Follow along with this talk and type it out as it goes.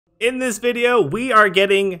In this video, we are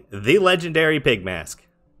getting the legendary Pig Mask.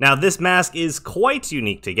 Now, this mask is quite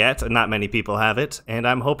unique to get, not many people have it, and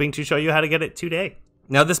I'm hoping to show you how to get it today.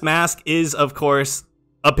 Now, this mask is, of course,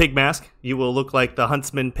 a pig mask. You will look like the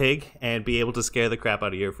huntsman pig and be able to scare the crap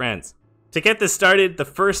out of your friends. To get this started, the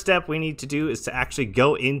first step we need to do is to actually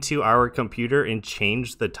go into our computer and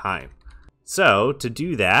change the time. So, to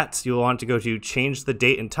do that, you'll want to go to change the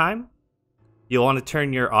date and time. You'll want to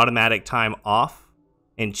turn your automatic time off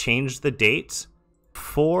and change the date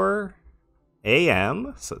 4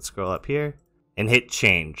 a.m. So let's scroll up here and hit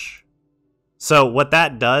change. So what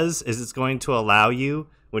that does is it's going to allow you,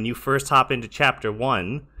 when you first hop into chapter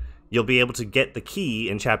 1, you'll be able to get the key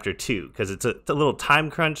in chapter 2 because it's a little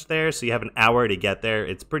time crunch there, so you have an hour to get there.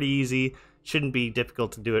 It's pretty easy. Shouldn't be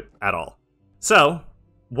difficult to do it at all. So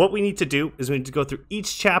what we need to do is we need to go through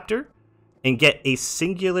each chapter and get a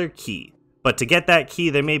singular key. But to get that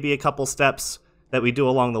key, there may be a couple steps that we do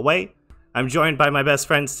along the way. I'm joined by my best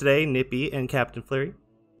friends today, Nippy and Captain Flurry.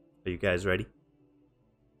 Are you guys ready?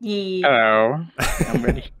 Yeah. Hello. I'm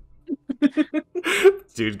ready.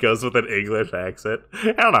 Dude goes with an English accent.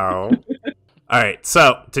 Hello. Alright,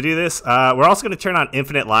 so to do this, we're also going to turn on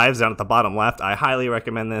infinite lives down at the bottom left. I highly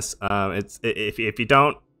recommend this. If you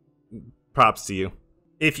don't, props to you.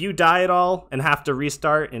 If you die at all and have to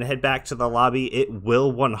restart and head back to the lobby, it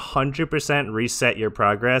will 100% reset your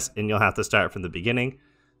progress and you'll have to start from the beginning.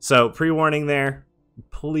 So pre-warning there,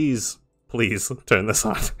 please turn this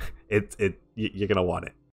on. You're going to want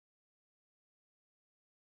it.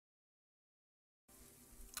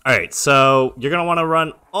 Alright, so you're going to want to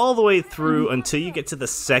run all the way through until you get to the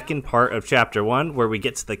second part of chapter 1 where we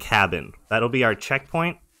get to the cabin. That'll be our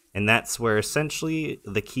checkpoint, and that's where essentially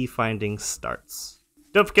the key finding starts.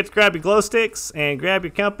 Don't forget to grab your glow sticks and grab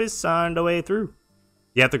your compass on the way through.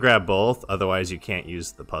 You have to grab both, otherwise you can't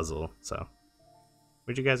use the puzzle. So,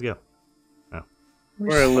 where'd you guys go? Oh.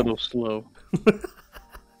 We're a little slow.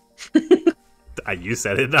 You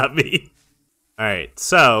said it, not me. Alright,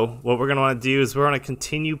 so what we're going to want to do is we're going to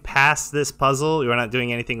continue past this puzzle. We're not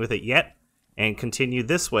doing anything with it yet. And continue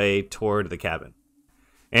this way toward the cabin.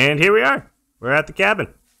 And here we are. We're at the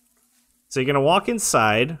cabin. So you're going to walk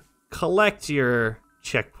inside, collect your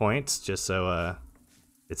checkpoints just so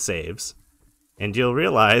it saves, and you'll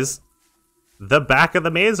realize the back of the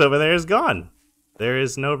maze over there is gone. There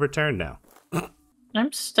is no return now.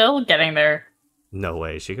 I'm still getting there. No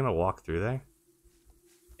way. Is she gonna walk through there?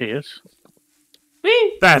 She is.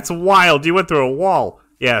 Whee! That's wild. You went through a wall.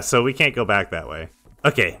 Yeah, so we can't go back that way.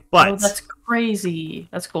 Okay, but Oh, that's crazy.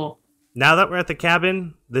 That's cool. now that we're at the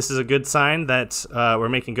cabin, this is a good sign that we're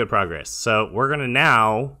making good progress. So we're gonna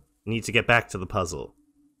now need to get back to the puzzle.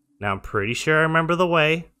 Now I'm pretty sure I remember the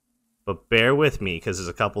way, but bear with me because there's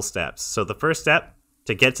a couple steps. So the first step,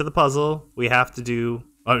 to get to the puzzle, we have to do,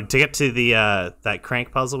 to get to the that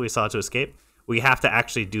crank puzzle we saw to escape, we have to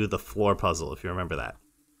actually do the floor puzzle, if you remember that.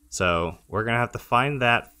 So we're gonna have to find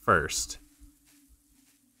that first.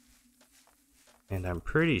 And I'm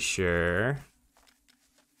pretty sure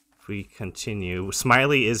if we continue,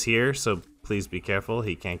 Smiley is here, so please be careful.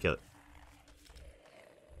 He can't get.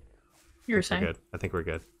 You were We're saying? good. I think we're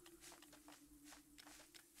good.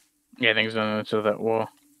 Yeah, I think it's into that wall.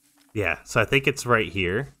 Yeah, so I think it's right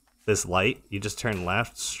here. This light, you just turn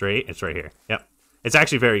left, straight, it's right here. Yep. It's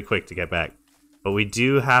actually very quick to get back. But we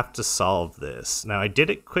do have to solve this. Now, I did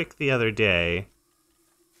it quick the other day.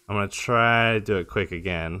 I'm going to try to do it quick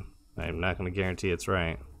again. I'm not going to guarantee it's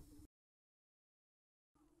right.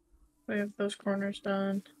 We have those corners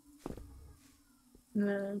done. And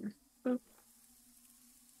then... boop.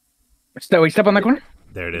 We step on that corner?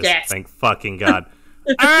 There it is. Yes. Thank fucking God.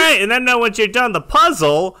 Alright, and then now once you're done the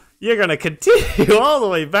puzzle, you're going to continue all the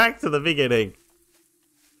way back to the beginning.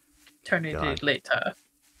 Turn it God. later.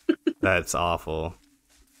 That's awful.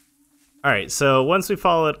 Alright, so once we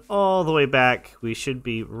follow it all the way back, we should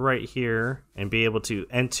be right here and be able to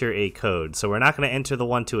enter a code. So we're not going to enter the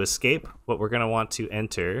one to escape. What we're going to want to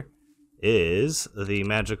enter is the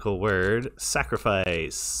magical word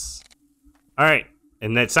sacrifice. Alright,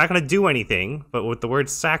 and it's not going to do anything, but with the word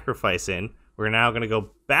sacrifice in, we're now going to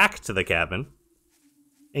go back to the cabin.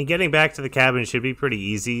 And getting back to the cabin should be pretty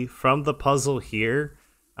easy. From the puzzle here,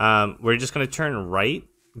 we're just going to turn right,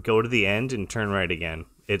 go to the end, and turn right again.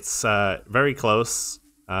 It's very close.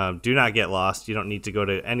 Do not get lost. You don't need to go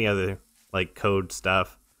to any other like code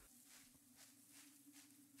stuff.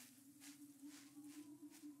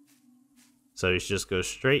 So you should just go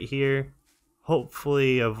straight here.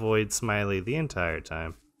 Hopefully avoid Smiley the entire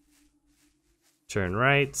time. Turn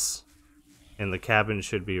right, and the cabin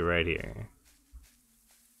should be right here.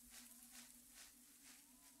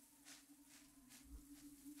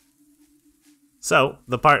 So,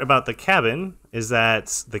 the part about the cabin is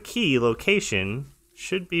that the key location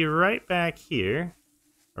should be right back here,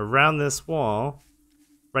 around this wall,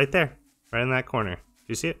 right there, right in that corner. Do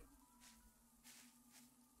you see it?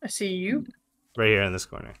 I see you. Right here in this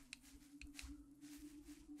corner.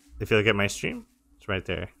 If you look at my stream, it's right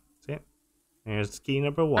there. See it? There's key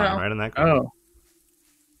number 1, right in that corner. Oh.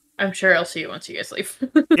 I'm sure I'll see it once you guys leave.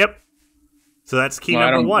 Yep. So that's key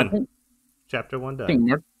number 1. Chapter 1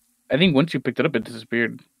 done. I think once you picked it up, it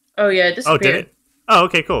disappeared. Oh, yeah, it disappeared. Oh, did it? Oh,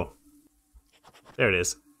 okay, cool. There it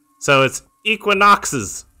is. So it's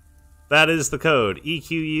Equinoxes. That is the code.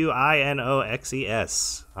 EQUINOXES.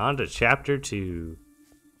 On to chapter 2.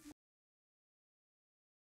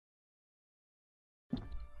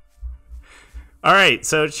 Alright,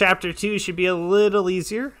 so chapter 2 should be a little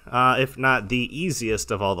easier, if not the easiest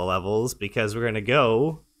of all the levels, because we're going to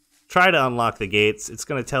go try to unlock the gates. It's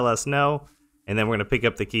going to tell us no, and then we're going to pick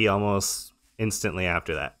up the key almost instantly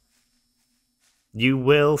after that. You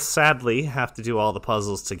will sadly have to do all the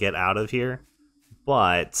puzzles to get out of here,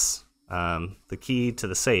 but the key to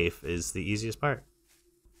the safe is the easiest part.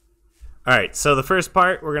 Alright, so the first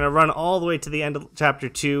part, we're going to run all the way to the end of chapter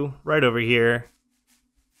 2, right over here.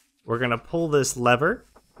 We're going to pull this lever.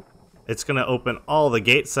 It's going to open all the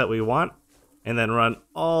gates that we want, and then run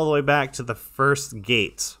all the way back to the first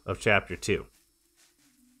gate of chapter 2.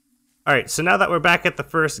 Alright, so now that we're back at the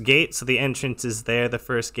first gate, so the entrance is there, the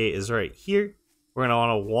first gate is right here. We're going to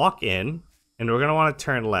want to walk in, and we're going to want to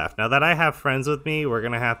turn left. Now that I have friends with me, we're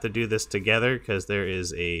going to have to do this together, because there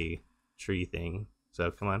is a tree thing.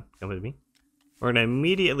 So come on, come with me. We're going to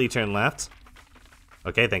immediately turn left.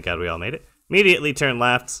 Okay, thank God we all made it. Immediately turn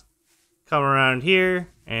left. Come around here,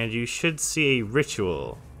 and you should see a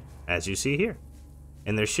ritual, as you see here.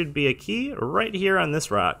 And there should be a key right here on this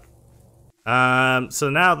rock. So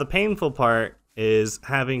now the painful part is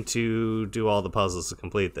having to do all the puzzles to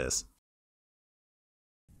complete this.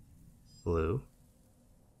 Blue.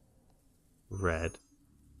 Red.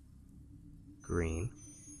 Green.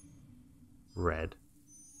 Red.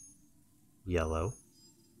 Yellow.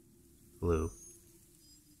 Blue.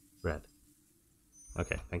 Red.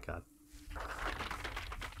 Okay, thank God.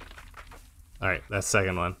 Alright, that's the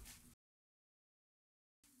second one.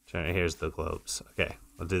 Here's the globes. Okay,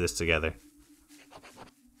 we'll do this together.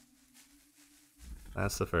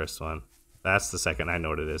 That's the first one. That's the second. I know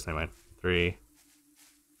what it is. Never mind. 3,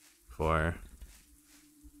 4,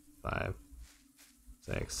 5,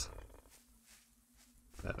 6,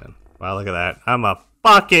 7. Wow, look at that. I'm a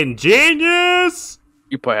fucking genius!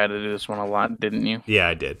 You probably had to do this one a lot, didn't you? Yeah,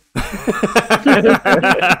 I did.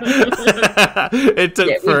 It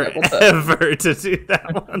took forever to do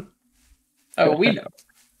that one. Oh, we know.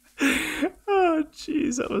 Oh,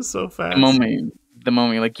 jeez, that was so fast. The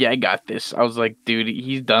moment you're like, yeah, I got this. I was like, dude,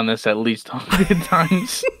 he's done this at least 100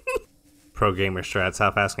 times. Pro gamer strats.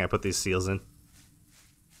 How fast can I put these seals in?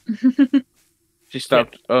 She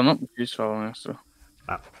stopped. Yeah. Oh, no, she's following us. So.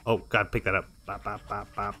 Oh, God, pick that up. Bop, bop,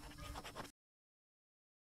 bop, bop.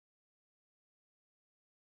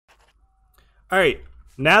 Alright,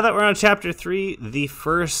 now that we're on chapter 3, the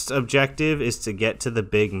first objective is to get to the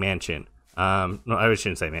big mansion. No, I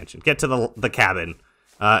shouldn't say mansion. Get to the cabin.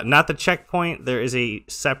 Not the checkpoint. There is a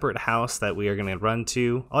separate house that we are going to run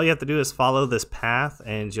to. All you have to do is follow this path,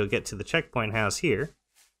 and you'll get to the checkpoint house here,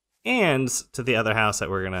 and to the other house that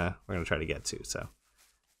we're gonna try to get to. So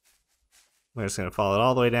we're just gonna follow it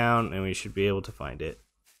all the way down, and we should be able to find it.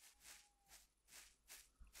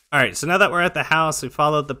 Alright, so now that we're at the house, we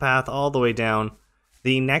followed the path all the way down.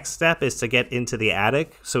 The next step is to get into the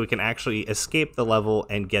attic so we can actually escape the level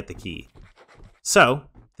and get the key. So,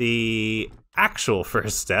 the actual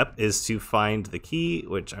first step is to find the key,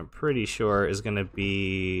 which I'm pretty sure is going to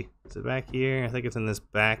be... Is it back here? I think it's in this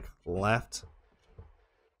back left.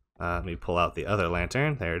 Let me pull out the other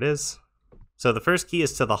lantern. There it is. So the first key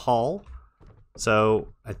is to the hall. So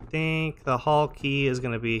I think the hall key is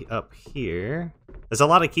going to be up here. There's a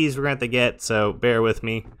lot of keys we're going to have to get, so bear with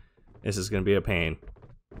me. This is going to be a pain.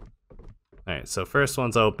 Alright, so first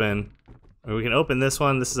one's open. We can open this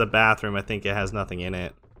one. This is a bathroom. I think it has nothing in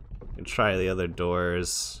it. We can try the other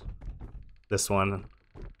doors. This one.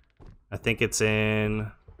 I think it's in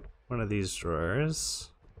one of these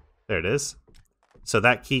drawers. There it is. So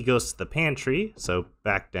that key goes to the pantry. So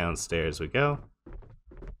back downstairs we go.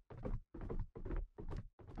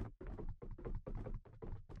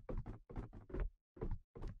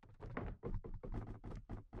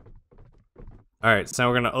 Alright, so now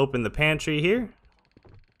we're going to open the pantry here.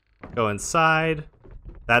 Go inside.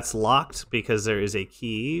 That's locked because there is a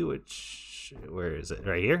key, which... Where is it?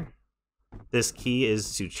 Right here? This key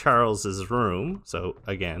is to Charles's room. So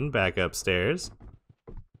again, back upstairs.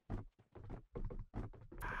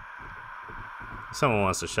 Someone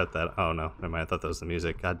wants to shut that. Oh no, never mind. I thought that was the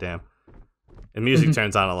music. God damn. The music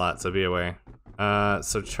turns on a lot, so be aware.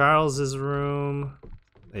 So Charles's room,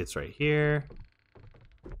 it's right here.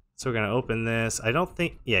 So we're gonna open this. I don't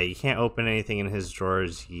think, yeah, you can't open anything in his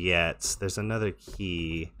drawers yet. There's another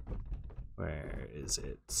key. Where is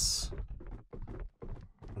it?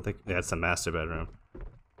 I think that's the master bedroom.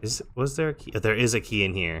 Was there a key? Oh, there is a key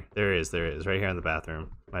in here. There is, right here in the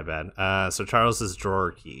bathroom. My bad. So Charles's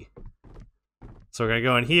drawer key. So we're gonna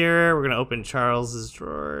go in here, we're gonna open Charles's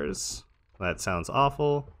drawers. That sounds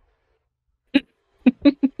awful.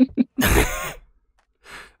 We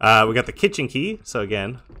got the kitchen key, so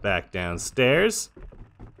again, back downstairs.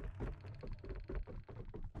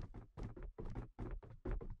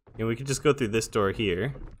 And we can just go through this door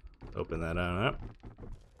here. Open that on up.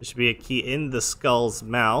 There should be a key in the skull's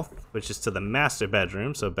mouth, which is to the master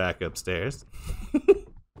bedroom, so back upstairs.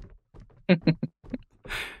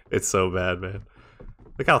 It's so bad, man.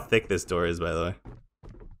 Look how thick this door is, by the way.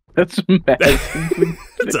 That's massive.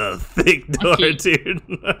 It's a thick door, dude.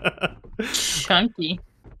 Chunky.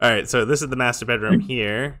 Alright, so this is the master bedroom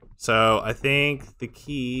here. So I think the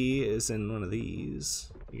key is in one of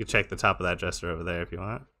these. You can check the top of that dresser over there if you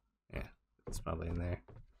want. Yeah, it's probably in there.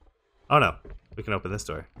 Oh no, we can open this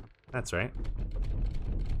door. That's right.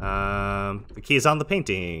 The key is on the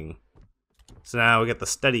painting. So now we got the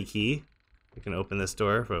study key. We can open this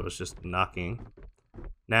door if it was just knocking.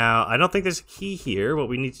 Now, I don't think there's a key here. What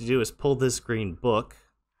we need to do is pull this green book.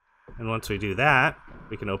 And once we do that,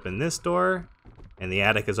 we can open this door, and the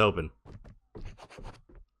attic is open.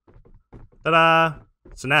 Ta-da!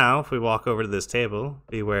 So now, if we walk over to this table,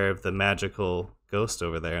 beware of the magical ghost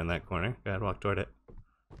over there in that corner. Go ahead, walk toward it.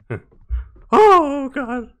 Oh,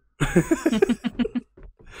 God! I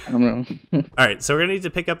don't know. Alright, so we're gonna need to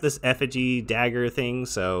pick up this effigy dagger thing.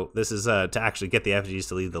 So this is to actually get the effigies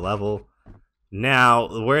to leave the level. Now,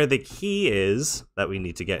 where the key is that we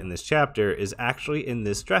need to get in this chapter is actually in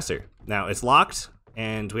this dresser. Now, it's locked,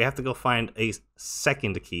 and we have to go find a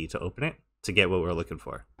second key to open it to get what we're looking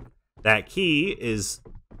for. That key is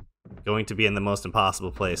going to be in the most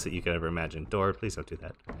impossible place that you could ever imagine. Door, please don't do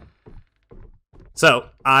that. So,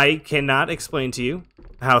 I cannot explain to you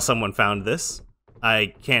how someone found this.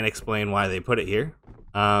 I can't explain why they put it here.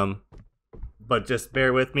 But just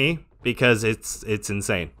bear with me, because it's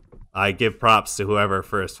insane. I give props to whoever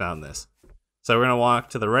first found this. So we're going to walk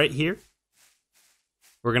to the right here.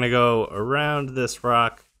 We're going to go around this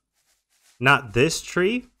rock. Not this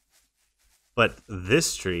tree, but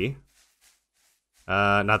this tree.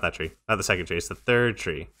 Not that tree. Not the second tree. It's the third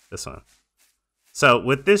tree. This one. So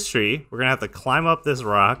with this tree, we're going to have to climb up this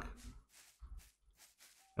rock.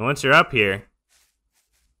 And once you're up here,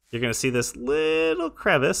 you're going to see this little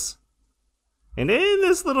crevice. And in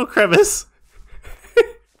this little crevice,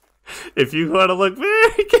 if you want to look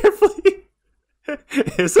very carefully,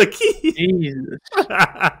 is a key. Jesus.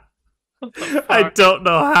 I don't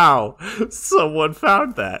know how someone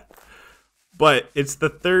found that. But it's the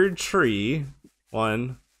third tree,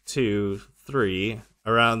 1, 2, 3,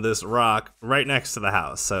 around this rock right next to the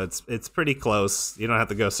house. So it's pretty close. You don't have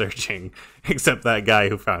to go searching, except that guy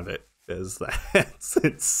who found it. Because that's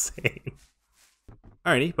insane.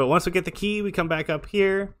 Alrighty, but once we get the key, we come back up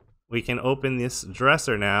here. We can open this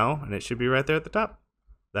dresser now, and it should be right there at the top.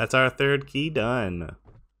 That's our third key done.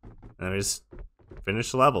 And we just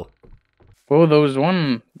finish the level. Oh, there was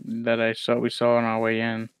one that we saw on our way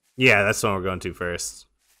in. Yeah, that's the one we're going to first.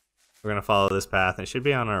 We're gonna follow this path, and it should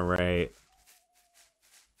be on our right.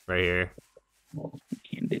 Right here. Oh, you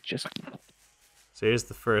can't ditch us. So here's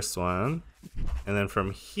the first one. And then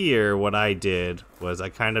from here, what I did was I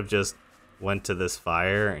kind of just went to this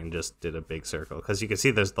fire and just did a big circle. Because you can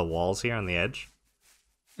see there's the walls here on the edge.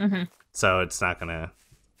 Mm-hmm. So it's not gonna...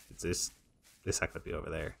 It's not gonna be over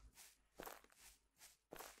there.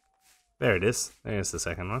 There it is. There's the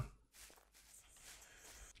second one.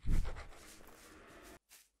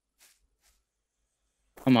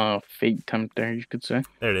 I'm a fake tempter, you could say.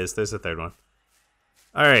 There it is. There's the third one.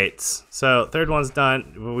 Alright, so third one's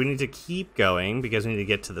done. But we need to keep going because we need to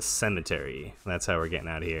get to the cemetery. That's how we're getting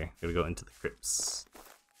out of here. We're gonna go into the crypts.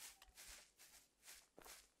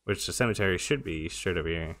 Which the cemetery should be straight over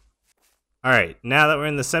here. Alright, now that we're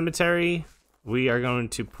in the cemetery, we are going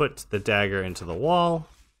to put the dagger into the wall.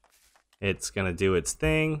 It's gonna do its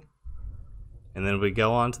thing. And then we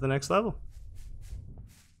go on to the next level.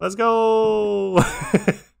 Let's go!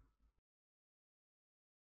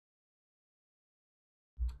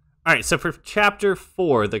 All right, so for chapter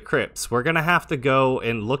 4, the crypts, we're going to have to go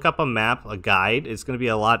and look up a map, a guide. It's going to be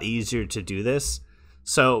a lot easier to do this.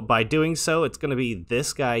 So by doing so, it's going to be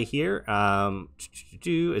this guy here. It's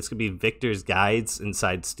going to be Victor's Guides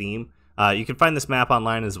inside Steam. You can find this map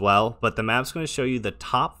online as well, but the map's going to show you the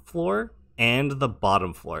top floor and the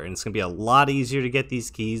bottom floor. And it's going to be a lot easier to get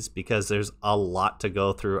these keys because there's a lot to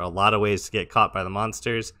go through, a lot of ways to get caught by the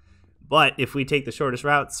monsters. But if we take the shortest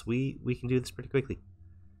routes, we can do this pretty quickly.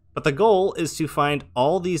 But the goal is to find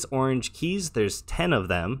all these orange keys, there's 10 of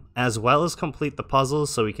them, as well as complete the puzzles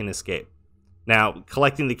so we can escape. Now,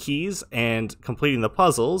 collecting the keys and completing the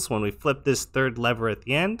puzzles, when we flip this third lever at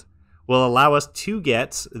the end, will allow us to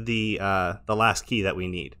get the last key that we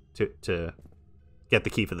need to get the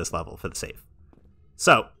key for this level, for the save.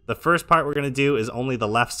 So, the first part we're going to do is only the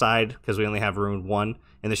left side, because we only have rune 1,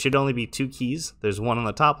 and there should only be 2 keys. There's one on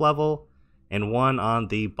the top level, and one on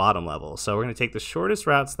the bottom level. So we're going to take the shortest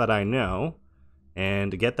routes that I know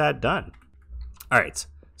and get that done. All right.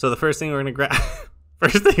 So the first thing we're going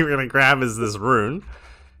to grab is this rune,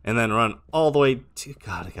 and then run all the way to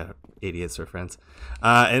God. I got idiots for friends,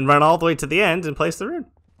 and run all the way to the end and place the rune.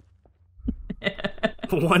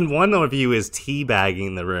 One of you is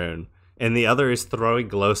teabagging the rune, and the other is throwing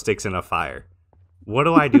glow sticks in a fire. What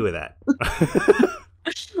do I do with that?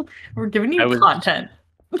 We're giving you content.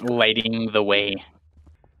 Lighting the way.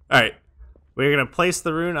 Alright, we're going to place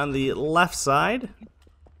the rune on the left side,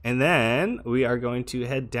 and then we are going to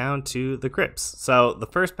head down to the crypts. So the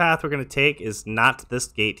first path we're going to take is not this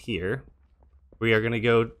gate here. We are going to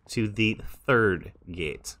go to the third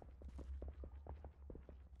gate.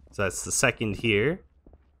 So that's the second here.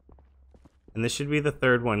 And this should be the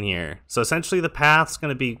third one here. So essentially the path's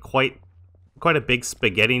going to be quite a big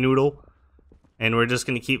spaghetti noodle, and we're just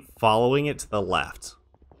going to keep following it to the left,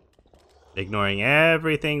 ignoring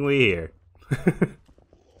everything we hear.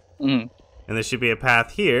 And there should be a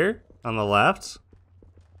path here on the left,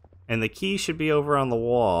 and the key should be over on the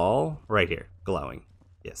wall right here, glowing.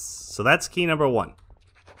 Yes, so that's key number 1.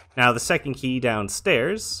 Now the second key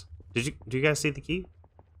downstairs. Do you guys see the key?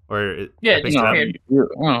 Or yeah, okay,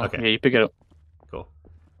 yeah, you pick it up. Cool.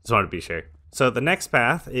 Just wanted to be sure. So the next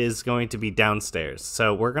path is going to be downstairs.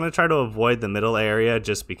 So we're going to try to avoid the middle area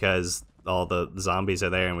just because all the zombies are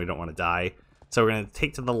there and we don't want to die. So we're going to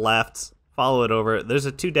take to the left, follow it over. There's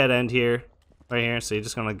a 2 dead end here, right here. So you're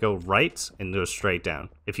just going to go right and go straight down.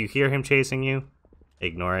 If you hear him chasing you,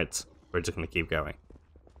 ignore it. We're just going to keep going.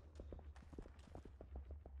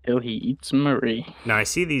 Till he eats Marie. Now I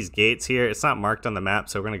see these gates here. It's not marked on the map,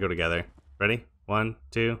 so we're going to go together. Ready? 1,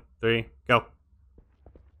 2, 3, go.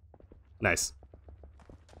 Nice.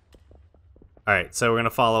 Alright, so we're going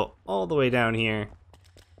to follow all the way down here.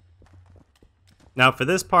 Now for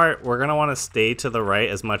this part, we're going to want to stay to the right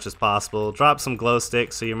as much as possible. Drop some glow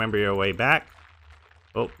sticks so you remember your way back.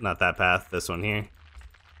 Oh, not that path, this one here.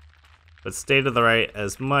 But stay to the right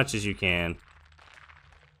as much as you can.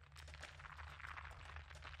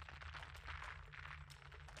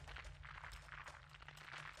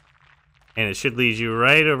 And it should lead you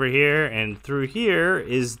right over here, and through here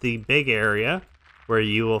is the big area where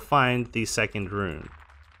you will find the second rune.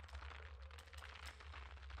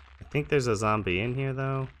 I think there's a zombie in here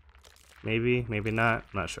though. Maybe, maybe not,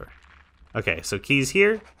 not sure. Okay, so key's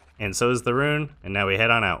here, and so is the rune, and now we head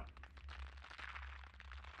on out.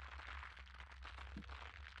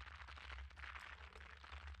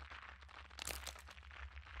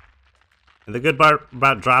 And the good part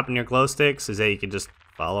about dropping your glow sticks is that you can just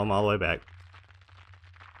follow them all the way back.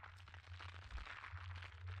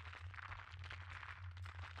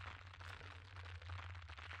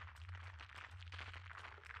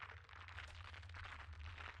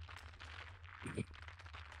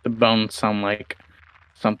 The bones sound like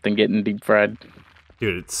something getting deep fried.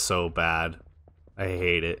 Dude, it's so bad. I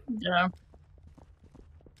hate it. Yeah.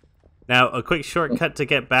 Now, a quick shortcut to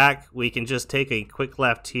get back, we can just take a quick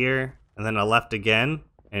left here, and then a left again,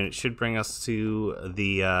 and it should bring us to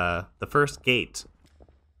the first gate.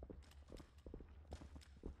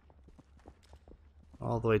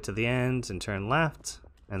 All the way to the end, and turn left,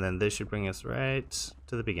 and then this should bring us right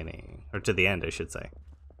to the beginning, or to the end, I should say.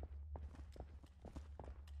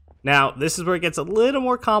 Now, this is where it gets a little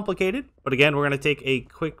more complicated, but again, we're going to take a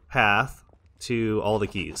quick path to all the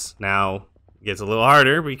keys. Now, it gets a little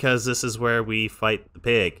harder because this is where we fight the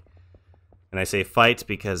pig. And I say fight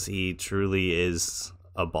because he truly is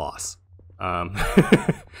a boss.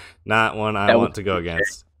 Not one I want to go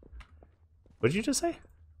against. What did you just say?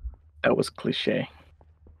 That was cliche.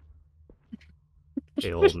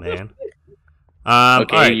 Hey, old man.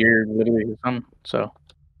 Okay, right. you're literally his son, so.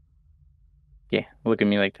 Yeah, look at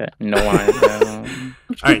me like that. No line.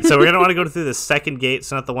 Alright, so we're going to want to go through the second gate.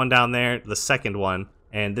 So not the one down there, the second one.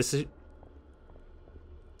 And this is...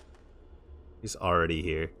 He's already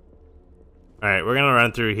here. Alright, we're going to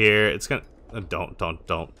run through here. It's going to...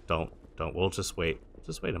 Don't. We'll just wait.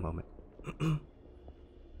 Just wait a moment.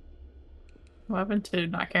 What happened to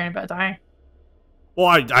not caring about dying? Well,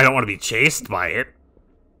 I don't want to be chased by it.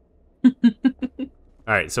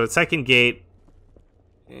 Alright, so it's second gate.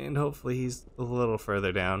 And hopefully he's a little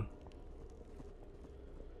further down.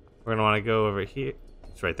 We're going to want to go over here.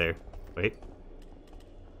 It's right there. Wait.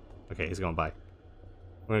 Okay, he's going by.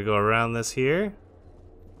 We're going to go around this here.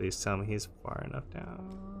 Please tell me he's far enough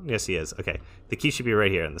down. Yes, he is. Okay. The key should be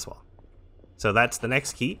right here on this wall. So that's the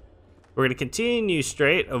next key. We're going to continue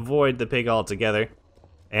straight, avoid the pig altogether,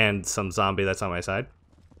 and some zombie that's on my side.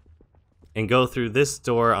 And go through this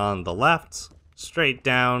door on the left, straight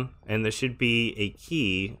down, and there should be a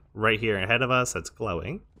key right here ahead of us that's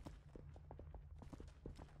glowing.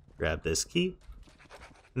 Grab this key.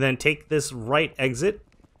 And then take this right exit.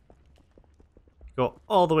 Go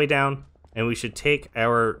all the way down, and we should take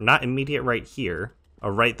our, not immediate right here,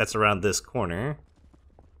 a right that's around this corner.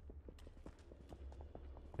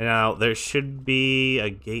 Now, there should be a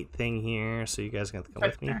gate thing here, so you guys are going to have to come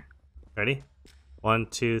with me. Ready? 1,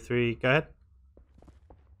 2, 3, go ahead.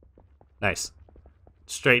 Nice.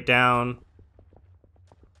 Straight down.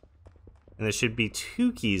 And there should be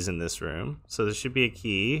 2 keys in this room. So there should be a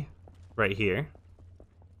key right here.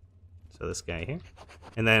 So this guy here.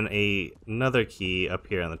 And then another key up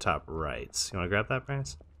here on the top right. So you want to grab that,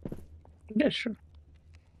 Bryce? Yeah, sure.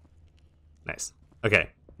 Nice. Okay,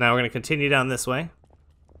 now we're going to continue down this way.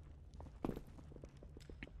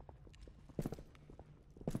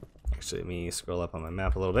 Actually, let me scroll up on my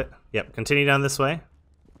map a little bit. Yep, continue down this way.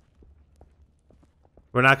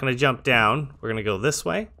 We're not going to jump down. We're going to go this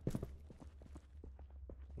way.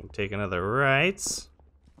 And take another right.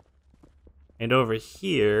 And over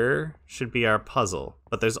here should be our puzzle.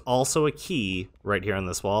 But there's also a key right here on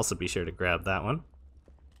this wall, so be sure to grab that one.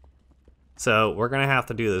 So we're going to have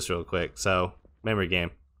to do this real quick. So, memory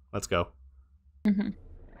game. Let's go.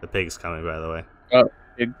 The pig's coming, by the way. Oh,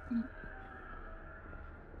 pig.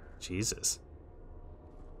 Jesus.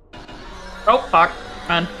 Oh, fuck.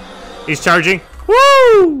 Run. He's charging.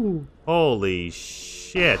 Woo! Holy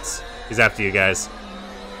shit. He's after you guys.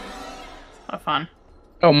 Have fun.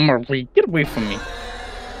 Oh, Marley, get away from me.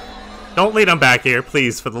 Don't lead him back here,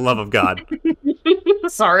 please, for the love of God.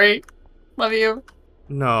 Sorry. Love you.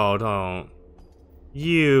 No, don't.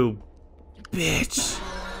 You bitch.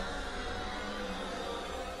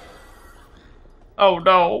 Oh,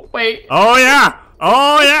 no. Wait. Oh, yeah.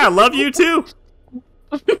 Oh, yeah. Love you, too.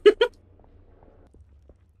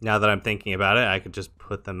 Now that I'm thinking about it, I could just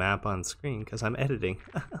put the map on screen because I'm editing.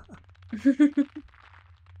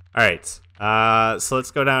 Alright, so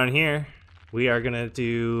let's go down here. We are going to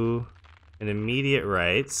do an immediate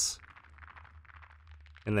right.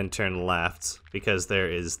 And then turn left because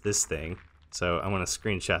there is this thing. So I'm going to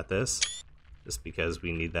screenshot this just because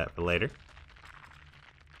we need that for later.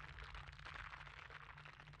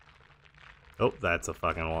 Oh, that's a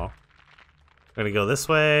fucking wall. We're going to go this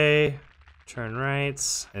way. Turn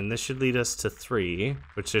right, and this should lead us to 3,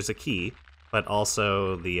 which there's a key, but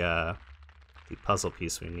also the puzzle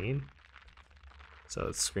piece we need. So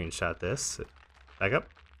let's screenshot this. Back up.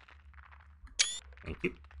 Thank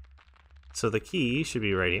you. So the key should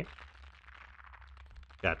be right here.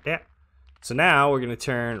 Got that. So now we're going to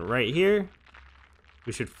turn right here.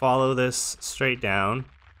 We should follow this straight down.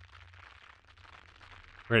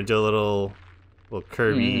 We're going to do a little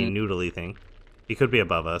curvy, noodly thing. He could be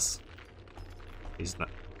above us. He's not.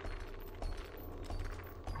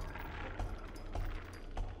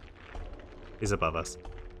 He's above us.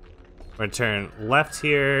 We're gonna turn left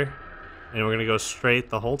here, and we're gonna go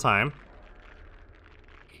straight the whole time.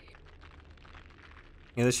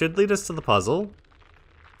 And this should lead us to the puzzle.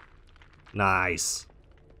 Nice.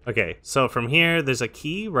 Okay, so from here, there's a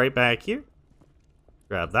key right back here.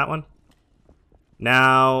 Grab that one.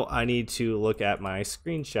 Now I need to look at my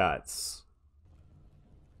screenshots.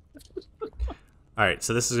 Alright,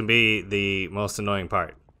 so this is going to be the most annoying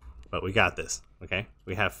part. But we got this, okay?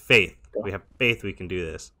 We have faith. We have faith we can do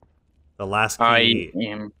this. The last key... I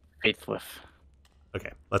am faithless.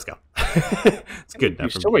 Okay, let's go. It's good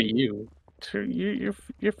enough for me. So are you.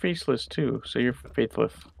 You're faceless too, so you're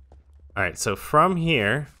faithless. Alright, so from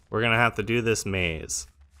here, we're going to have to do this maze.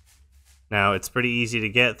 Now, it's pretty easy to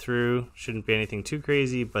get through. Shouldn't be anything too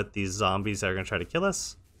crazy, but these zombies are going to try to kill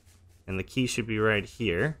us. And the key should be right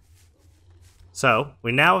here. So,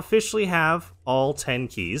 we now officially have all 10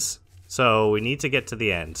 keys. So we need to get to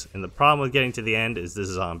the end. And the problem with getting to the end is this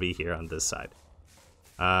zombie here on this side.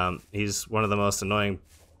 He's one of the most annoying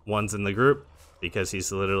ones in the group because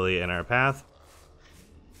he's literally in our path.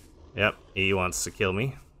 Yep, he wants to kill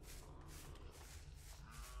me.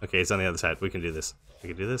 Okay, he's on the other side. We can do this. We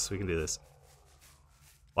can do this. We can do this.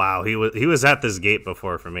 Wow, he was at this gate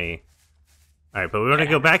before for me. All right, but we want to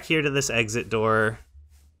go back here to this exit door.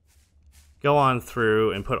 Go on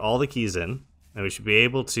through and put all the keys in. And we should be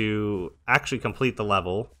able to actually complete the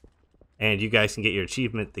level. And you guys can get your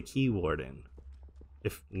achievement, the Key Warden.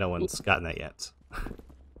 If no one's gotten that yet.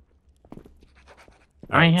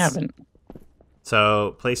 I haven't.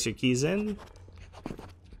 So, place your keys in.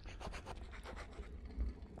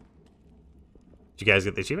 Did you guys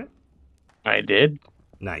get the achievement? I did.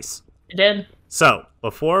 Nice. You did. So,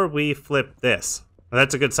 before we flip this, well,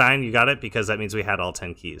 that's a good sign you got it because that means we had all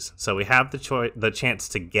 10 keys. So we have the chance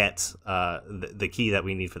to get the key that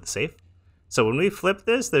we need for the safe. So when we flip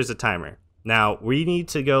this, there's a timer. Now, we need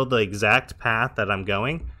to go the exact path that I'm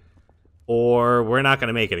going, or we're not going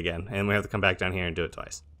to make it again, and we have to come back down here and do it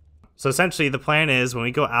twice. So essentially, the plan is when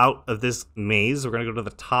we go out of this maze, we're going to go to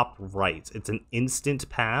the top right. It's an instant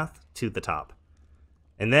path to the top.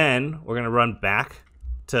 And then we're going to run back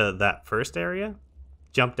to that first area,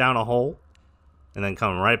 jump down a hole, and then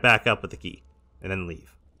come right back up with the key, and then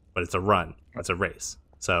leave. But it's a run. It's a race.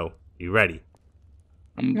 So, you ready?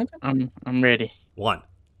 I'm ready. 1,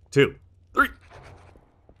 2, 3.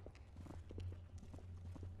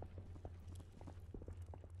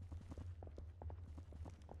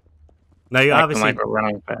 Now you obviously like we're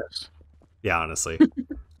running fast. Yeah, honestly.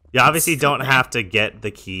 You obviously don't have to get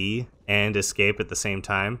the key and escape at the same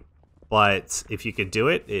time. But if you could do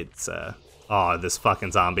it, it's oh, this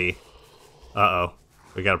fucking zombie. Uh-oh.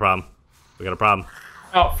 We got a problem. We got a problem.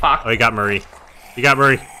 Oh, fuck. Oh, you got Murray. You got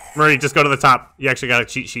Murray. Murray, just go to the top. You actually got a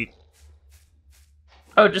cheat sheet.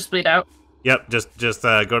 Oh, just bleed out. Yep, just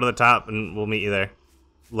go to the top and we'll meet you there.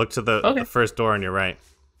 Look to the first door on your right.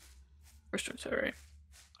 First one's alright.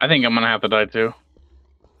 I think I'm gonna have to die too.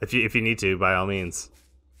 If you need to, by all means.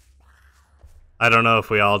 I don't know if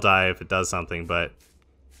we all die if it does something, but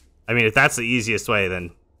I mean, if that's the easiest way, then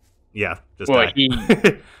yeah, just die.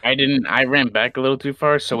 I ran back a little too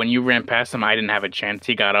far, so when you ran past him, I didn't have a chance.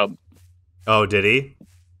 He got up. Oh, did he?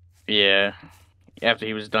 Yeah. After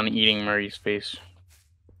he was done eating Murray's face.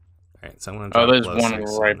 Alright, so I'm gonna there's one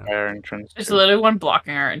right by our entrance. There's literally one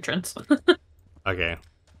blocking our entrance. Okay.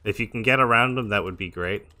 If you can get around him, that would be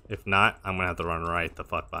great. If not, I'm gonna have to run right the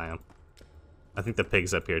fuck by him. I think the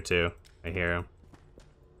pig's up here too. I hear him.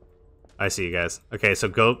 I see you guys. Okay, so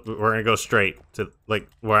we're gonna go straight to, like,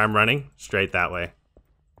 where I'm running. Straight that way.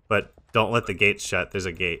 But don't let the gates shut. There's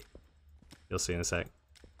a gate. You'll see in a sec.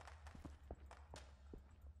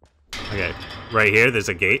 Okay, right here, there's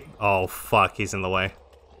a gate. Oh, fuck, he's in the way.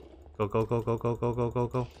 Go, go, go, go, go, go, go, go,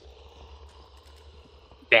 go.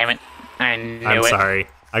 Damn it. I knew I'm sorry.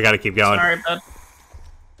 I gotta keep going. Sorry, bud.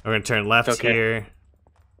 We're gonna turn left here.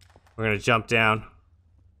 We're gonna jump down.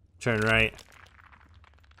 Turn right.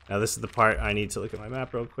 Now this is the part I need to look at my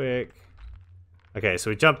map real quick. Okay, so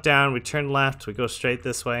we jump down, we turn left, we go straight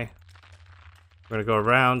this way. We're gonna go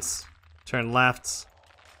around, turn left.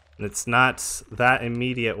 And it's not that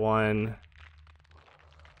immediate one.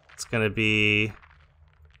 It's gonna be,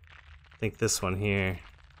 I think this one here.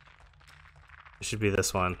 It should be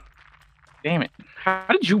this one. Damn it. How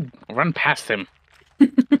did you run past him?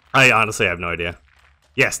 I honestly have no idea.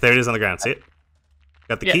 Yes, there it is on the ground. See it?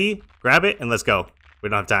 Got the key, grab it, and let's go. We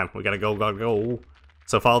don't have time. We gotta go, go, go.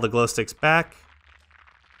 So follow the glow sticks back.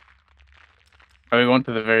 Are we going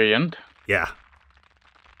to the very end? Yeah.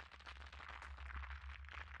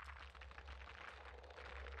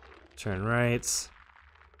 Turn right.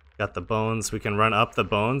 Got the bones. We can run up the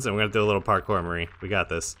bones, and we're gonna do a little parkour, Marie. We got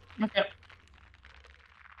this. Okay.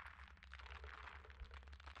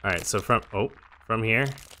 Alright, so from here,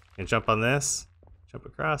 and jump on this. Jump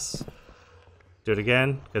across. Do it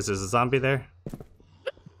again, because there's a zombie there.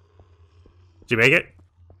 Did you make it?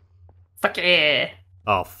 Fuck yeah.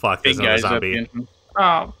 Oh, fuck, there's another zombie.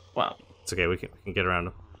 Oh, well. It's okay, we can get around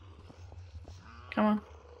him. Come on.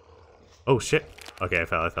 Oh, shit. Okay, I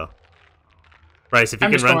fell. Bryce, if you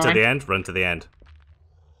can run to the end, run to the end.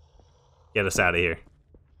 Get us out of here.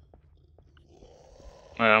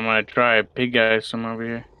 Alright, I'm gonna try Pig Guys from over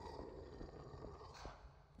here.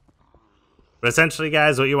 But essentially,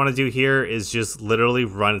 guys, what you want to do here is just literally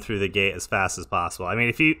run through the gate as fast as possible. I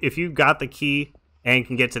mean, if you got the key and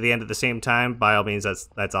can get to the end at the same time, by all means,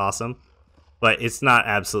 that's awesome. But it's not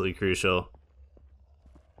absolutely crucial.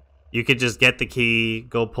 You could just get the key,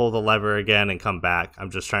 go pull the lever again, and come back.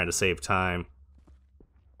 I'm just trying to save time.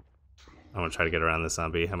 I'm gonna try to get around this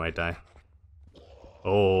zombie. I might die.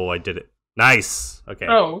 Oh, I did it. Nice! Okay.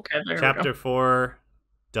 Oh, okay. There we Chapter go. 4,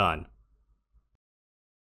 done.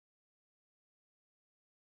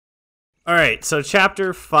 Alright, so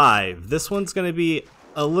Chapter 5. This one's gonna be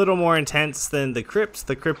a little more intense than the crypt.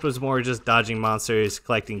 The crypt was more just dodging monsters,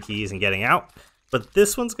 collecting keys, and getting out. But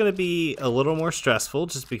this one's gonna be a little more stressful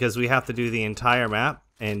just because we have to do the entire map,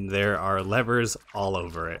 and there are levers all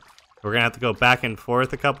over it. We're gonna have to go back and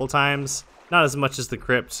forth a couple times. Not as much as the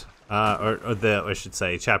crypt, I should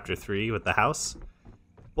say, Chapter 3 with the house.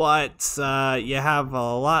 But you have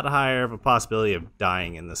a lot higher of a possibility of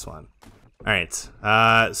dying in this one. Alright,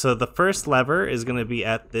 so the first lever is going to be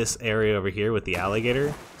at this area over here with the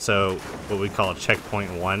alligator. So what we call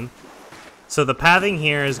checkpoint 1. So the pathing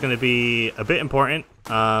here is going to be a bit important.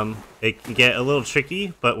 It can get a little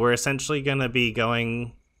tricky, but we're essentially going to be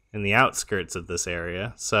going in the outskirts of this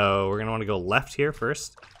area. So we're going to want to go left here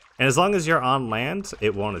first. And as long as you're on land,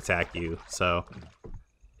 it won't attack you. So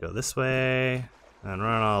go this way and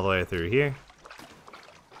run all the way through here.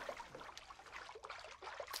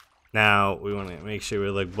 Now, we want to make sure we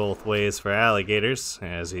look both ways for alligators,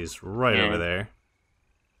 as he's right over there.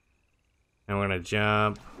 And we're going to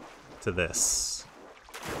jump to this.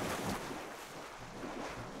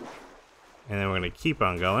 And then we're going to keep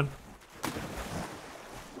on going.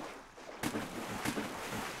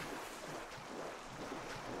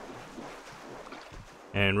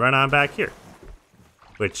 And run on back here.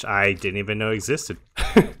 Which I didn't even know existed.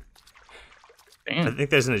 Damn. I think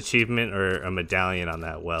there's an achievement or a medallion on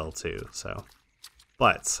that well too, so.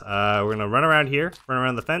 But, we're gonna run around here, run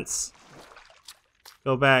around the fence.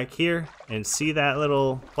 Go back here, and see that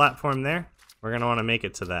little platform there? We're gonna wanna make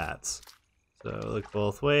it to that. So look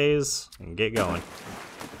both ways, and get going.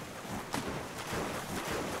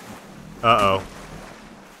 Uh-oh.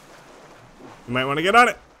 You might wanna get on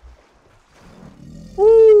it!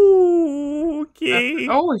 Ooh, okay.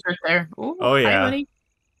 Oh, he's right there. Ooh, Oh, yeah. Hi, buddy.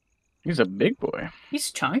 He's a big boy.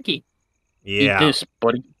 He's chunky. Yeah. Eat this,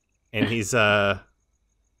 buddy. And he's in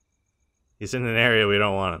an area we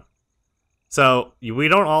don't want him. So we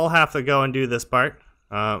don't all have to go and do this part.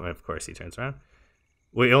 Of course he turns around.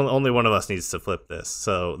 Only one of us needs to flip this.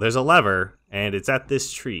 So there's a lever, and it's at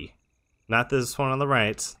this tree. Not this one on the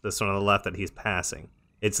right, this one on the left that he's passing.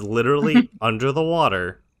 It's literally under the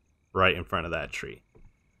water, right in front of that tree.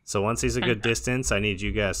 So once he's a good distance, I need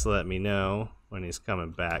you guys to let me know when he's coming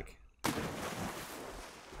back.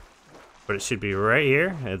 But it should be right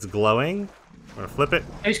here. It's glowing. We're gonna flip it.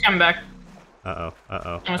 He's coming back. Uh-oh,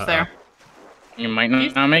 uh-oh. Almost there. You might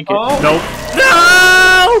not make it. Oh, Nope.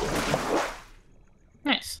 No!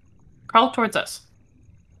 nice. Crawl towards us.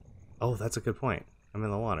 Oh, that's a good point. I'm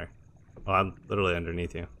in the water. Oh, I'm literally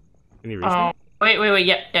underneath you. Can you reach Oh, me? wait.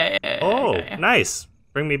 Yeah. Oh, yeah. nice.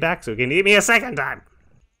 Bring me back so you can eat me a second time.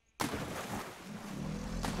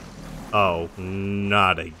 Oh,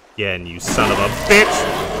 not again, you son of a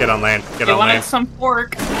bitch! Get on land. Get You on wanted land. some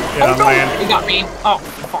pork. Get Oh, on no! land. He got me. Oh,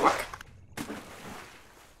 fuck.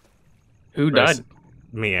 Who died?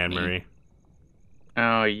 Me and Marie.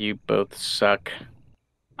 Oh, you both suck.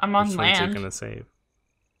 I'm on Which one's it land. gonna save?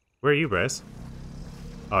 Where are you, Bryce?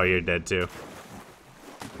 Oh, you're dead too.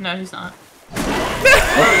 No, he's not.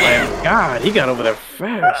 Oh my god, he got over there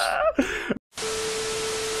fast.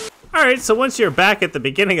 Alright, so once you're back at the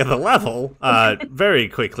beginning of the level, very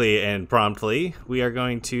quickly and promptly, we are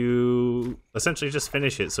going to essentially just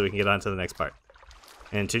finish it so we can get on to the next part.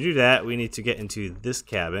 And to do that, we need to get into this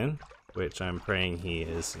cabin, which I'm praying he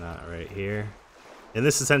is not right here. And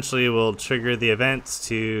this essentially will trigger the events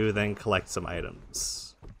to then collect some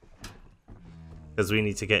items. Because we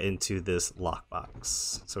need to get into this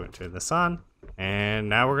lockbox. So we're going to turn this on, and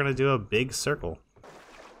now we're going to do a big circle.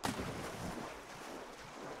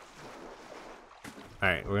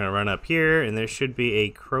 Alright, we're gonna run up here, and there should be a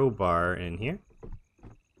crowbar in here.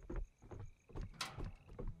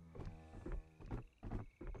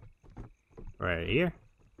 Right here.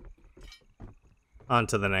 On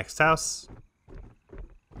to the next house.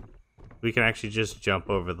 We can actually just jump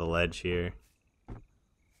over the ledge here.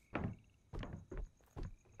 I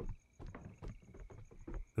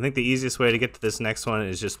think the easiest way to get to this next one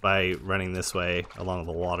is just by running this way along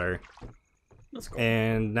the water. That's cool.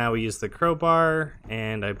 And now we use the crowbar,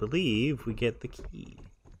 and I believe we get the key.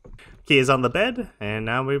 Key is on the bed, and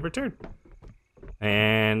now we return.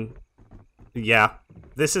 And yeah,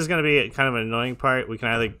 this is going to be kind of an annoying part. We can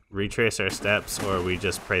either retrace our steps, or we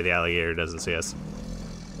just pray the alligator doesn't see us.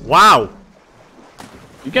 Wow!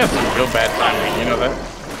 You got some real bad timing, you know that?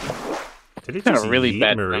 Did he Kind just of really yeet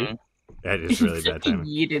bad Marie? timing. That is really bad timing.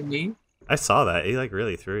 He yeeted me. I saw that. He like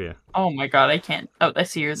really threw you. Oh my god, I can't. Oh, I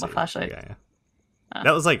see your flashlight. Yeah. Ah.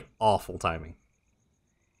 That was like awful timing.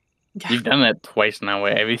 You've done that twice now,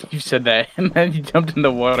 Abby. You said that, and then you jumped in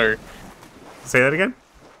the water. Say that again?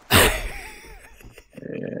 Yeah.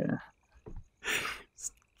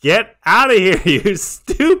 Get out of here, you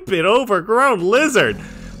stupid overgrown lizard!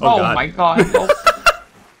 Oh God. my god. Oh.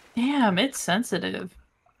 Damn, it's sensitive.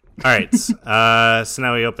 Alright, so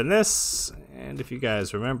now we open this, and if you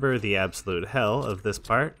guys remember the absolute hell of this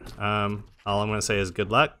part, all I'm going to say is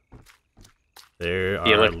good luck. There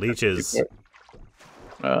are leeches.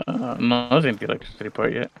 No, I wasn't the electricity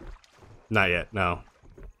part yet. Not yet, no.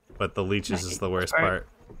 But the leeches is the worst part.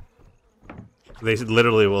 They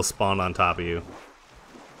literally will spawn on top of you.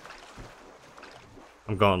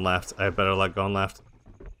 I'm going left. I have better luck going left.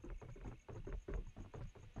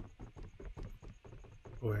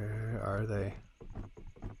 Where are they?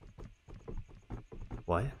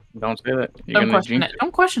 What? Don't say that. Don't question it.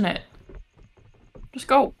 Don't question it. Just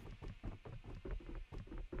go.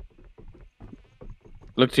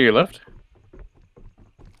 Look to your left.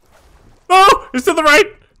 Oh! It's to the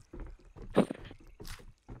right!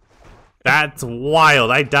 That's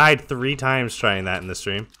wild. I died 3 times trying that in the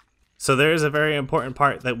stream. So there is a very important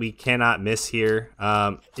part that we cannot miss here.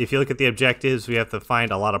 If you look at the objectives, we have to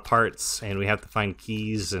find a lot of parts, and we have to find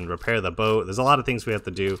keys and repair the boat. There's a lot of things we have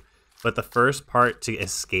to do. But the first part to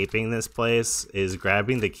escaping this place is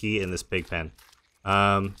grabbing the key in this pig pen.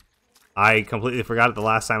 I completely forgot it the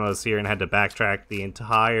last time I was here and had to backtrack the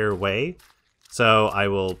entire way. So I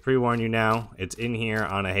will pre-warn you now. It's in here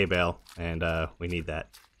on a hay bale, and we need that.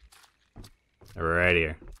 Right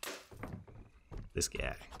here. This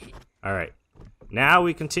guy. Alright. Now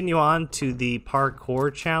we continue on to the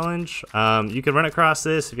parkour challenge. You can run across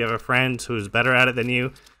this if you have a friend who's better at it than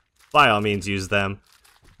you. By all means, use them.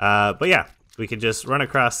 But yeah, we can just run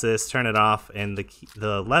across this, turn it off, and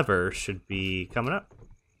the lever should be coming up.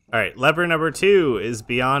 Alright, lever number 2 is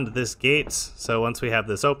beyond this gate. So once we have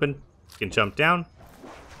this open, you can jump down.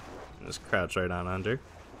 Just crouch right on under.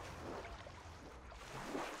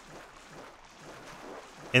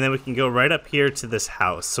 And then we can go right up here to this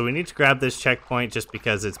house. So we need to grab this checkpoint just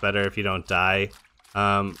because it's better if you don't die.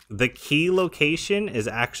 The key location is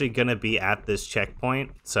actually going to be at this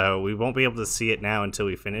checkpoint. So we won't be able to see it now until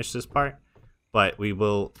we finish this part. But we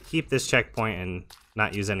will keep this checkpoint and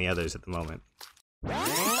not use any others at the moment.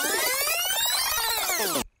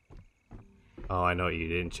 Oh, I know what you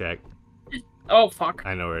didn't check. Oh, fuck.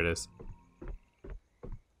 I know where it is.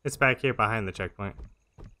 It's back here behind the checkpoint.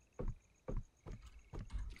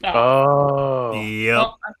 Oh. Yep.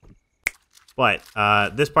 Oh.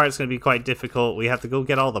 But this part's going to be quite difficult. We have to go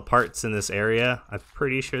get all the parts in this area. I'm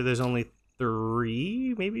pretty sure there's only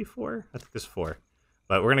 3, maybe 4. I think there's 4.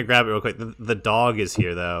 But we're going to grab it real quick. The dog is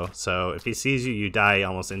here, though. So if he sees you, you die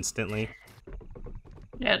almost instantly.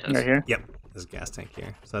 Yeah, it does. Right here? Yep. There's a gas tank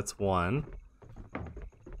here. So that's 1.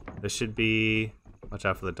 There should be... Watch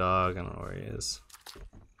out for the dog. I don't know where he is.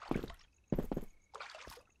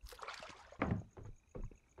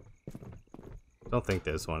 Don't think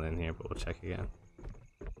there's one in here, but we'll check again.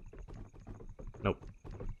 Nope.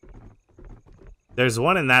 There's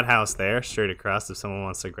one in that house there, straight across if someone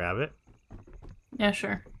wants to grab it. Yeah,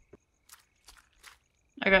 sure.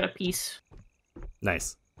 I got a piece.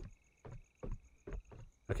 Nice.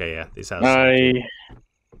 Okay, yeah, these houses.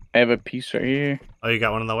 I have a piece right here. Oh, you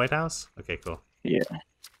got one in the White House? Okay, cool. Yeah.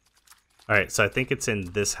 Alright, so I think it's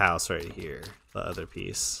in this house right here, the other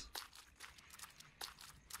piece.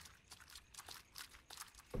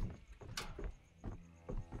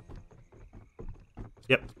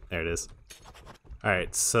 Yep, there it is.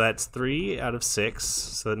 Alright, so that's 3 out of 6.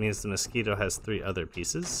 So that means the mosquito has 3 other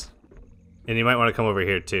pieces. And you might want to come over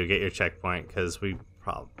here too, get your checkpoint, because we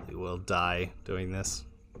probably will die doing this.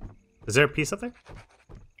 Is there a piece up there?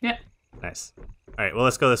 Yeah. Nice. Alright, well,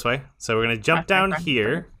 let's go this way. So we're going to jump down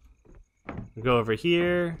here. Go over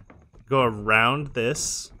here. Go around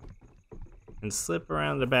this. And slip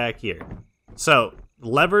around the back here. So,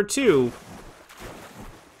 lever 2.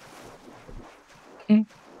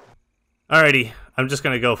 Alrighty, I'm just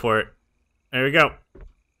going to go for it. There we go.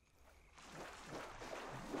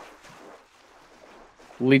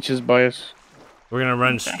 Leeches by us. We're going to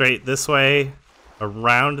run straight this way.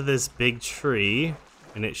 Around this big tree.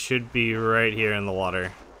 And it should be right here in the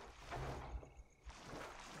water.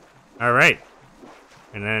 Alright.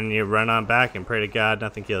 And then you run on back and pray to God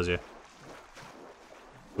nothing kills you.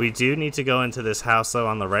 We do need to go into this house, though,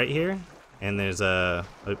 on the right here. And there's a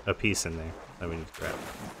piece in there that we need to grab.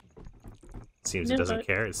 Seems it doesn't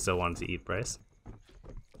care. It still wanted to eat Bryce.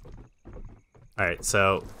 Alright,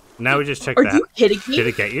 so now we just check that. Are you kidding me? Did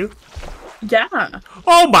it get you? Yeah.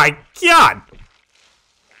 Oh my god!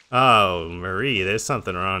 Oh, Marie, there's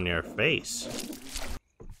something wrong in your face.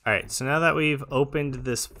 Alright, so now that we've opened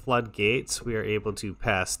this floodgates, we are able to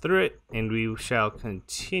pass through it, and we shall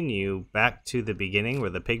continue back to the beginning where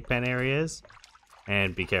the pig pen area is.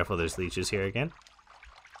 And be careful, there's leeches here again.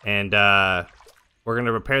 And we're going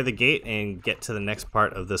to repair the gate and get to the next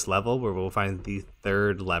part of this level where we'll find the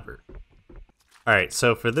third lever. Alright,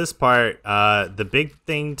 so for this part, the big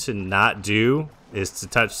thing to not do is to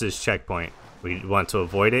touch this checkpoint. We want to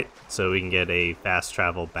avoid it so we can get a fast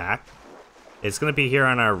travel back. It's going to be here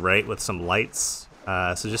on our right with some lights.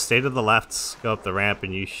 So just stay to the left, go up the ramp,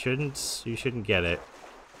 and you shouldn't get it.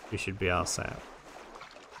 You should be all set.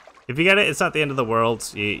 If you get it, it's not the end of the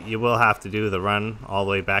world. You will have to do the run all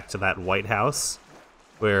the way back to that White House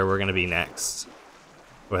where we're going to be next.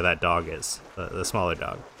 Where that dog is, the smaller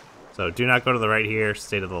dog. So do not go to the right here,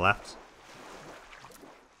 stay to the left.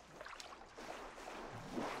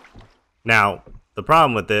 Now, the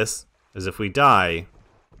problem with this is if we die,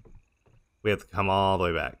 we have to come all the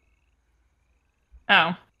way back.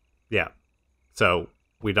 Oh. Yeah. So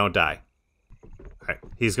we don't die. Alright.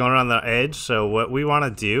 He's going around the edge, so what we want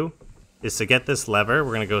to do is to get this lever,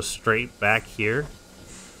 we're going to go straight back here.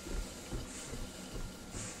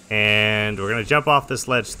 And we're going to jump off this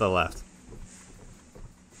ledge to the left.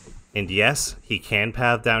 And yes, he can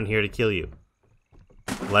path down here to kill you.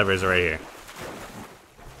 The levers are right here.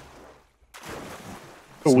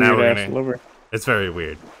 So now we're gonna... Lever. It's very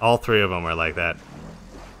weird. All three of them are like that.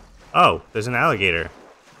 Oh, there's an alligator.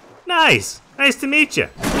 Nice! Nice to meet you!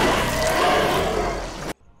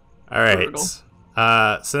 Alright.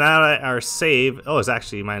 So now that our save... Oh, it's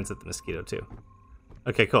actually mine's at the mosquito too.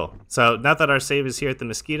 Okay, cool. So now that our save is here at the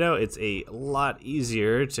mosquito, it's a lot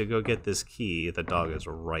easier to go get this key. The dog is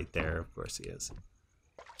right there. Of course he is.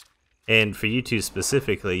 And for you two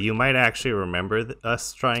specifically, you might actually remember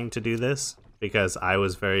us trying to do this, because I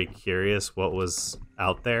was very curious what was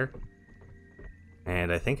out there.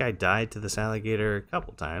 And I think I died to this alligator a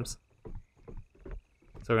couple times.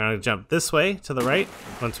 So we're going to jump this way to the right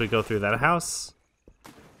once we go through that house.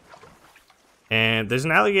 And there's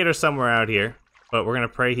an alligator somewhere out here, but we're going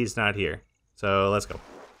to pray he's not here. So let's go.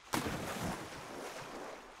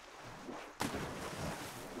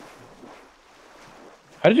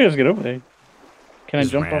 How did you guys get over there? Can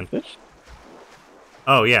Just I jump ran. off this?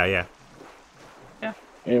 Oh, yeah, yeah.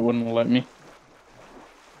 It wouldn't let me.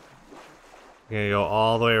 We're going to go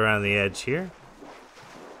all the way around the edge here.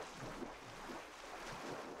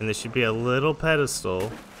 And there should be a little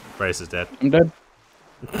pedestal. Bryce is dead. I'm dead.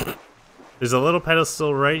 There's a little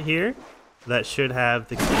pedestal right here that should have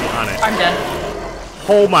the key on it. I'm dead.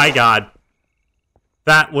 Oh my god.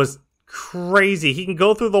 That was crazy. He can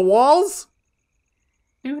go through the walls?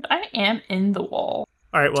 Dude, I am in the wall.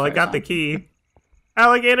 Alright, well, I got the key.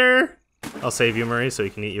 Alligator! I'll save you, Marie, so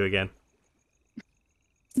he can eat you again.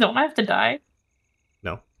 Don't I have to die?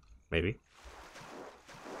 No. Maybe.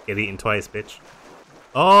 Get eaten twice, bitch.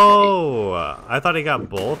 Oh! I thought he got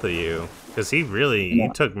both of you. Because he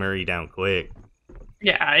took Marie down quick.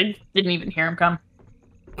 Yeah, I didn't even hear him come.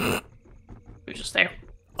 He was just there.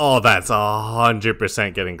 Oh, that's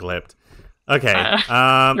 100% getting clipped. Okay.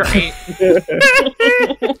 Great.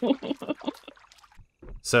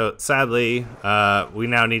 So, sadly, we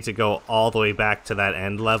now need to go all the way back to that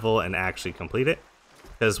end level and actually complete it.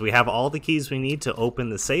 Because we have all the keys we need to open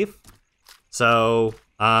the safe. So,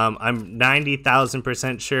 I'm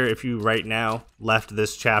 90,000% sure if you right now left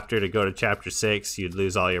this chapter to go to chapter 6, you'd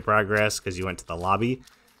lose all your progress because you went to the lobby.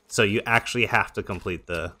 So you actually have to complete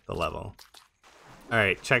the level.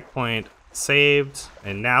 Alright, checkpoint saved.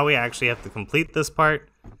 And now we actually have to complete this part.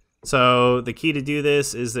 So the key to do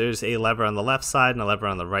this is there's a lever on the left side and a lever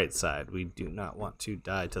on the right side. We do not want to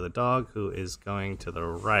die to the dog, who is going to the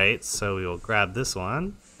right. So we will grab this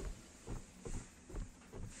one.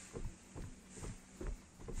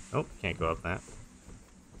 Oh, can't go up that.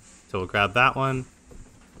 So we'll grab that one.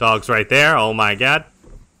 Dog's right there. Oh my god.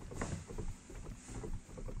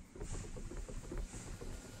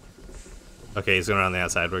 Okay, he's going around the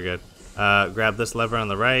outside. We're good. Grab this lever on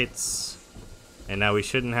the right. And now we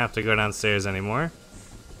shouldn't have to go downstairs anymore.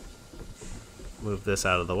 Move this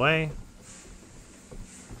out of the way.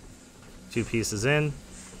 2 pieces in.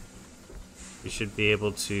 We should be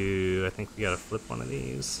able to... I think we gotta flip one of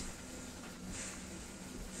these.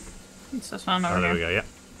 It's this one over Oh, there here. we go, yeah.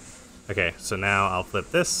 Okay, so now I'll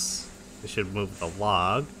flip this. We should move the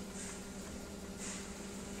log.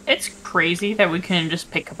 It's crazy that we couldn't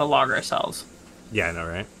just pick up a log ourselves. Yeah, I know,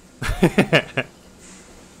 right?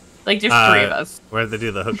 Like, there's 3 of us. We have to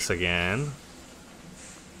do the hooks again.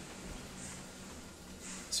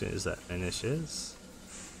 soon as that finishes.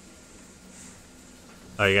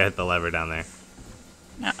 Oh, you gotta hit the lever down there.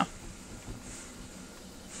 No.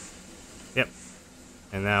 Yep.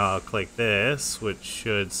 And now I'll click this, which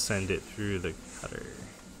should send it through the cutter.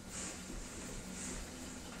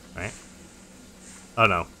 Right? Oh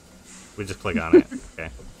no. We just click on it. Okay.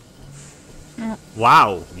 Yeah.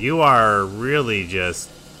 Wow, you are really just...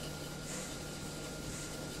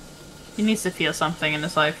 He needs to feel something in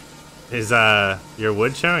his life. Is your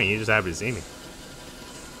wood showing? You just happy to see me.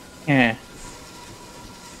 Yeah.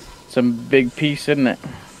 Some big piece, isn't it?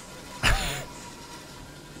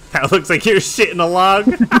 That looks like you're shitting a log.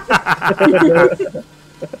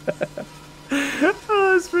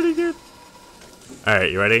 Oh, that's pretty good.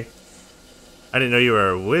 Alright, you ready? I didn't know you were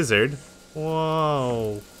a wizard.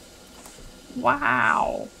 Whoa.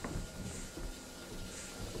 Wow.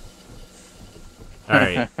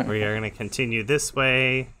 Alright, we are going to continue this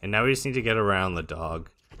way. And now we just need to get around the dog.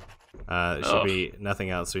 There should be nothing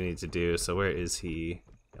else we need to do. So where is he?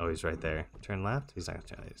 Oh, he's right there. Turn left? He's not going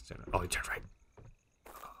to turn. He's turn. Oh, he turned right.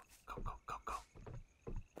 Go, go, go, go, go.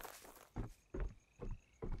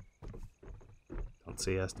 Don't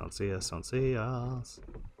see us, don't see us, don't see us.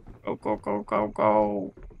 Go, go, go, go,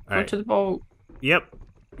 go. Go to the boat. Yep.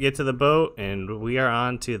 Get to the boat, and we are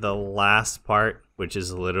on to the last part, which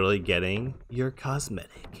is literally getting your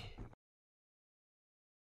cosmetic.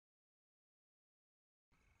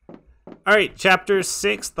 Alright, chapter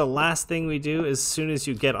 6, the last thing we do, as soon as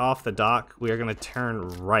you get off the dock, we are going to turn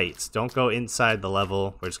right. Don't go inside the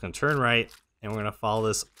level, we're just going to turn right, and we're going to follow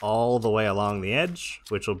this all the way along the edge,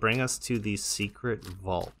 which will bring us to the secret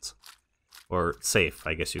vault. Or safe,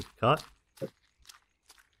 I guess you could call it.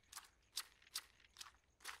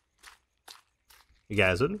 You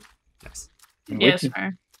guys with me? Nice. Yes,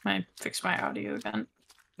 sir. I fixed my audio again.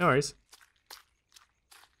 No worries.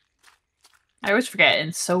 I always forget, and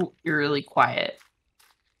it's so eerily quiet.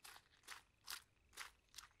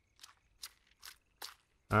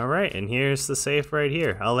 Alright, and here's the safe right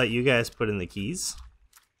here. I'll let you guys put in the keys.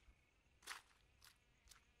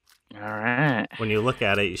 Alright. When you look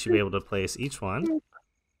at it, you should be able to place each one.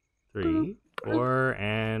 3, 4,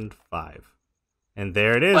 and 5. And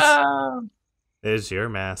there it is. Wow. There's your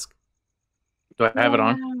mask. Do I have it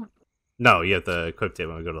on? No, you have to equip it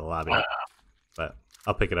when we go to the lobby. But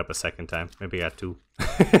I'll pick it up a second time. Maybe I got 2.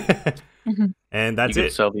 And that's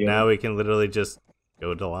it. Now we can literally just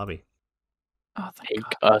go to the lobby. Oh, thank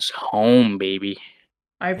Take God. us home, baby.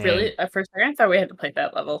 I really, at first I thought we had to play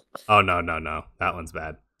that level. Oh, no, no, no. That one's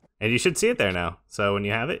bad. And you should see it there now. So when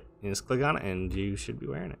you have it, you just click on it and you should be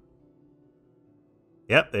wearing it.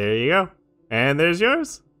 Yep, there you go. And there's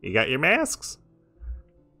yours. You got your masks.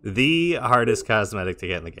 The hardest cosmetic to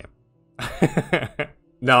get in the game.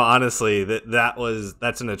 No, honestly,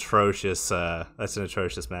 that's an atrocious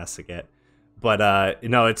mask to get. But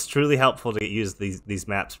no, it's truly helpful to use these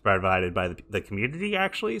maps provided by the community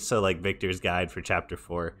actually. So like Victor's guide for chapter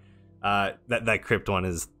 4, that crypt one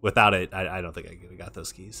is without it. I don't think I could have got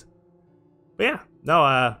those keys. But yeah,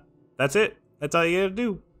 no, that's it. That's all you gotta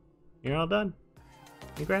do. You're all done.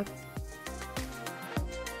 Congrats.